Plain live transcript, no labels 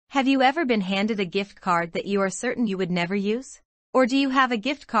Have you ever been handed a gift card that you are certain you would never use? Or do you have a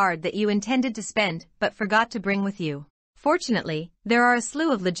gift card that you intended to spend but forgot to bring with you? Fortunately, there are a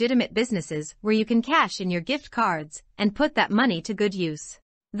slew of legitimate businesses where you can cash in your gift cards and put that money to good use.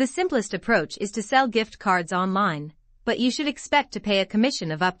 The simplest approach is to sell gift cards online, but you should expect to pay a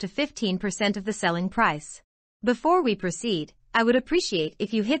commission of up to 15% of the selling price. Before we proceed, I would appreciate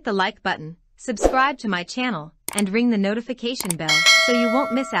if you hit the like button, subscribe to my channel, and ring the notification bell so you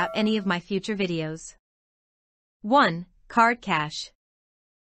won't miss out any of my future videos. 1. Card Cash.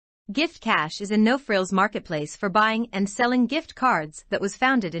 Gift Cash is a no-frills marketplace for buying and selling gift cards that was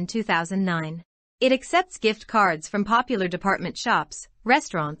founded in 2009. It accepts gift cards from popular department shops,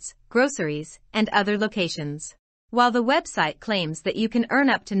 restaurants, groceries, and other locations. While the website claims that you can earn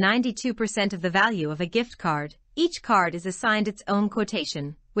up to 92% of the value of a gift card, each card is assigned its own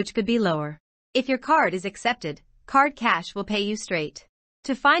quotation, which could be lower. If your card is accepted, Card Cash will pay you straight.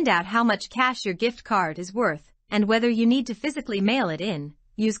 To find out how much cash your gift card is worth and whether you need to physically mail it in,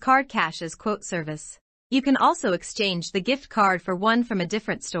 use Card Cash's quote service. You can also exchange the gift card for one from a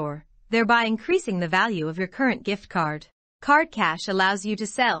different store, thereby increasing the value of your current gift card. Card Cash allows you to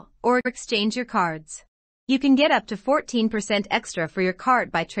sell or exchange your cards. You can get up to 14% extra for your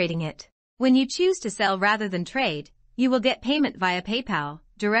card by trading it. When you choose to sell rather than trade, you will get payment via PayPal,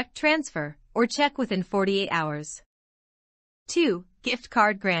 direct transfer, or check within 48 hours. 2. Gift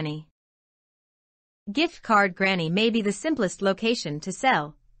Card Granny. Gift Card Granny may be the simplest location to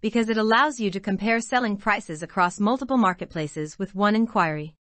sell because it allows you to compare selling prices across multiple marketplaces with one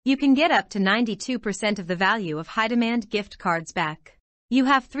inquiry. You can get up to 92% of the value of high-demand gift cards back. You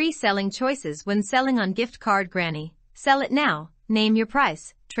have 3 selling choices when selling on Gift Card Granny. Sell it now, name your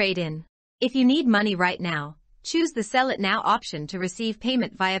price, trade in. If you need money right now, choose the Sell It Now option to receive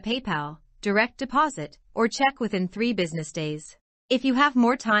payment via PayPal, direct deposit, or check within 3 business days. If you have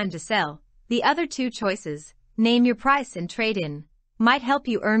more time to sell, the other 2 choices, name your price and trade in, might help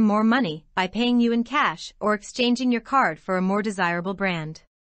you earn more money by paying you in cash or exchanging your card for a more desirable brand.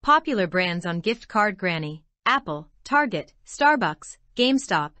 Popular brands on Gift Card Granny: Apple, Target, Starbucks,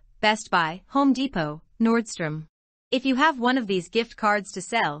 GameStop, Best Buy, Home Depot, Nordstrom. If you have one of these gift cards to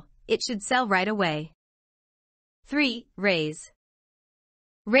sell, it should sell right away. 3. Raise.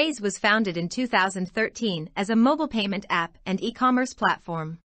 Raise was founded in 2013 as a mobile payment app and e-commerce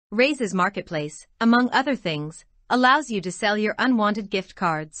platform. Raise's marketplace, among other things, allows you to sell your unwanted gift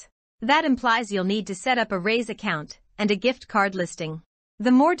cards. That implies you'll need to set up a Raise account and a gift card listing. The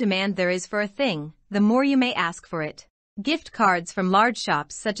more demand there is for a thing, the more you may ask for it. Gift cards from large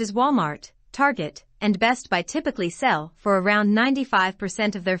shops such as Walmart, Target, and Best Buy typically sell for around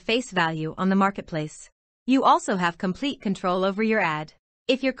 95% of their face value on the marketplace. You also have complete control over your ad.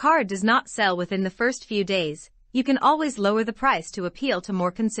 If your card does not sell within the first few days, you can always lower the price to appeal to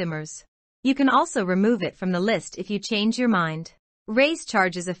more consumers. You can also remove it from the list if you change your mind. Raise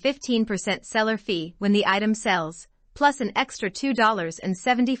charges a 15% seller fee when the item sells, plus an extra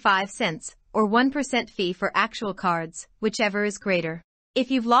 $2.75 or 1% fee for actual cards, whichever is greater.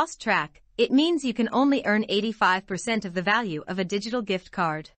 If you've lost track, it means you can only earn 85% of the value of a digital gift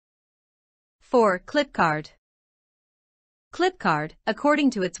card. 4. Clipcard. Clipcard,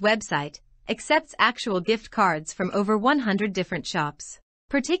 according to its website, accepts actual gift cards from over 100 different shops.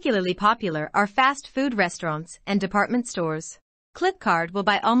 Particularly popular are fast food restaurants and department stores. Clipcard will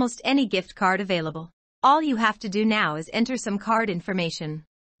buy almost any gift card available. All you have to do now is enter some card information.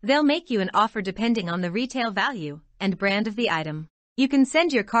 They'll make you an offer depending on the retail value and brand of the item. You can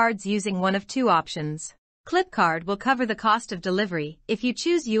send your cards using one of 2 options. Clipcard will cover the cost of delivery if you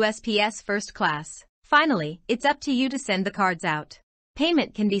choose USPS First Class. Finally, it's up to you to send the cards out.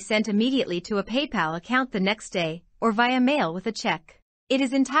 Payment can be sent immediately to a PayPal account the next day or via mail with a check. It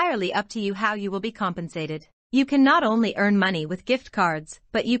is entirely up to you how you will be compensated. You can not only earn money with gift cards,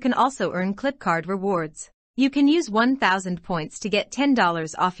 but you can also earn Clipcard rewards. You can use 1,000 points to get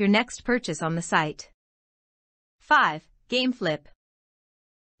 $10 off your next purchase on the site. 5. GameFlip.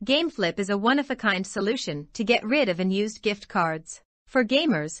 GameFlip is a one-of-a-kind solution to get rid of unused gift cards. For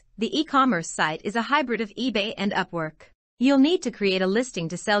gamers, the e-commerce site is a hybrid of eBay and Upwork. You'll need to create a listing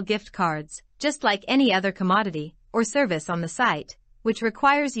to sell gift cards, just like any other commodity or service on the site, which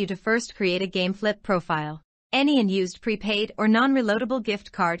requires you to first create a GameFlip profile. Any unused prepaid or non-reloadable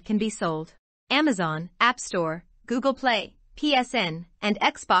gift card can be sold. Amazon, App Store, Google Play, PSN, and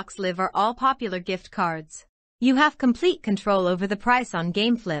Xbox Live are all popular gift cards. You have complete control over the price on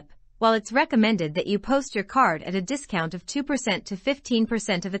GameFlip, while it's recommended that you post your card at a discount of 2% to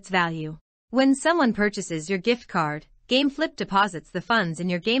 15% of its value. When someone purchases your gift card, GameFlip deposits the funds in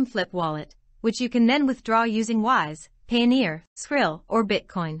your GameFlip wallet, which you can then withdraw using Wise, Payoneer, Skrill, or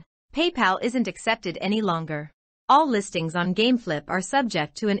Bitcoin. PayPal isn't accepted any longer. All listings on GameFlip are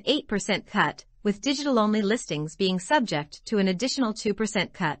subject to an 8% cut, with digital-only listings being subject to an additional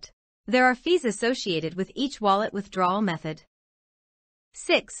 2% cut. There are fees associated with each wallet withdrawal method.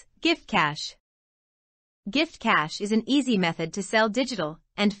 6. Gift Cash. Gift Cash is an easy method to sell digital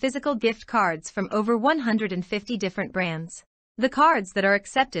and physical gift cards from over 150 different brands. The cards that are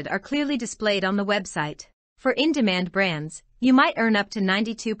accepted are clearly displayed on the website. For in-demand brands, you might earn up to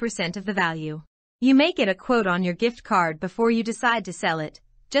 92% of the value. You may get a quote on your gift card before you decide to sell it,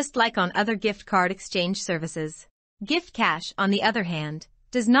 just like on other gift card exchange services. Gift Cash, on the other hand,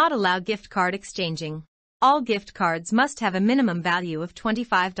 does not allow gift card exchanging. All gift cards must have a minimum value of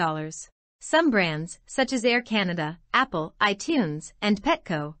 $25. Some brands, such as Air Canada, Apple, iTunes, and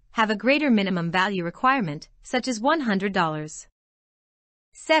Petco, have a greater minimum value requirement, such as $100.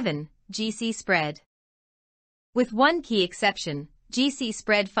 7. GC Spread. With one key exception, GC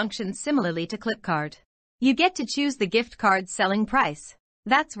Spread functions similarly to Clipcard. You get to choose the gift card's selling price.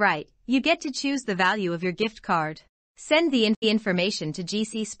 That's right, you get to choose the value of your gift card. Send the information to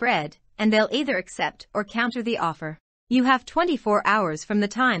GC Spread, and they'll either accept or counter the offer. You have 24 hours from the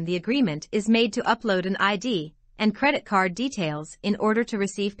time the agreement is made to upload an ID and credit card details in order to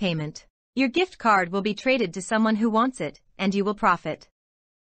receive payment. Your gift card will be traded to someone who wants it, and you will profit.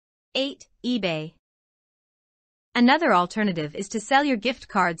 8. eBay. Another alternative is to sell your gift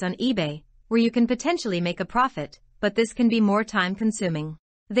cards on eBay, where you can potentially make a profit, but this can be more time-consuming.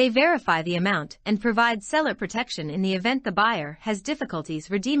 They verify the amount and provide seller protection in the event the buyer has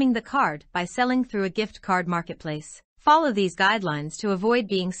difficulties redeeming the card by selling through a gift card marketplace. Follow these guidelines to avoid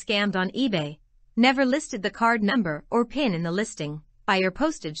being scammed on eBay. Never listed the card number or PIN in the listing. Buy your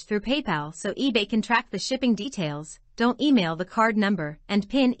postage through PayPal so eBay can track the shipping details. Don't email the card number and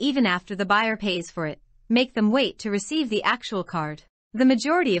PIN even after the buyer pays for it. Make them wait to receive the actual card. The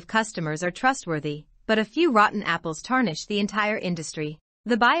majority of customers are trustworthy, but a few rotten apples tarnish the entire industry.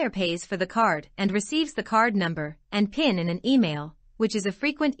 The buyer pays for the card and receives the card number and PIN in an email, which is a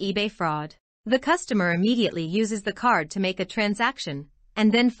frequent eBay fraud. The customer immediately uses the card to make a transaction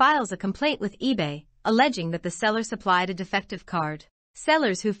and then files a complaint with eBay, alleging that the seller supplied a defective card.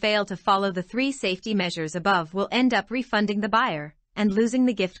 Sellers who fail to follow the 3 safety measures above will end up refunding the buyer and losing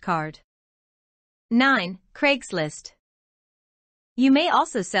the gift card. 9. Craigslist. You may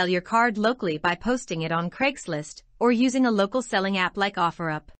also sell your card locally by posting it on Craigslist or using a local selling app like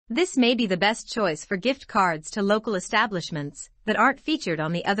OfferUp. This may be the best choice for gift cards to local establishments that aren't featured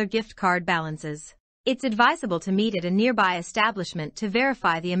on the other gift card balances. It's advisable to meet at a nearby establishment to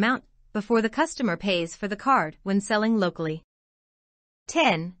verify the amount before the customer pays for the card when selling locally.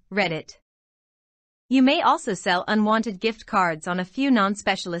 10. Reddit. You may also sell unwanted gift cards on a few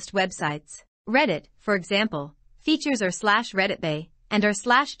non-specialist websites. Reddit, for example, features r/RedditBay and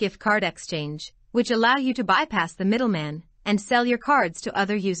r/gift card exchange, which allow you to bypass the middleman and sell your cards to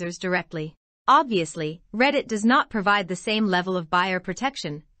other users directly. Obviously, Reddit does not provide the same level of buyer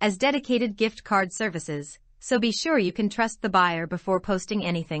protection as dedicated gift card services, so be sure you can trust the buyer before posting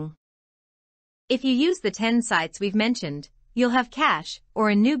anything. If you use the 10 sites we've mentioned, you'll have cash or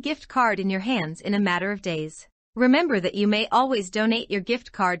a new gift card in your hands in a matter of days. Remember that you may always donate your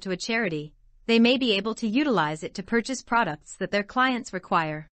gift card to a charity. They may be able to utilize it to purchase products that their clients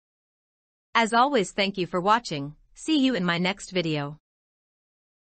require. As always, thank you for watching. See you in my next video.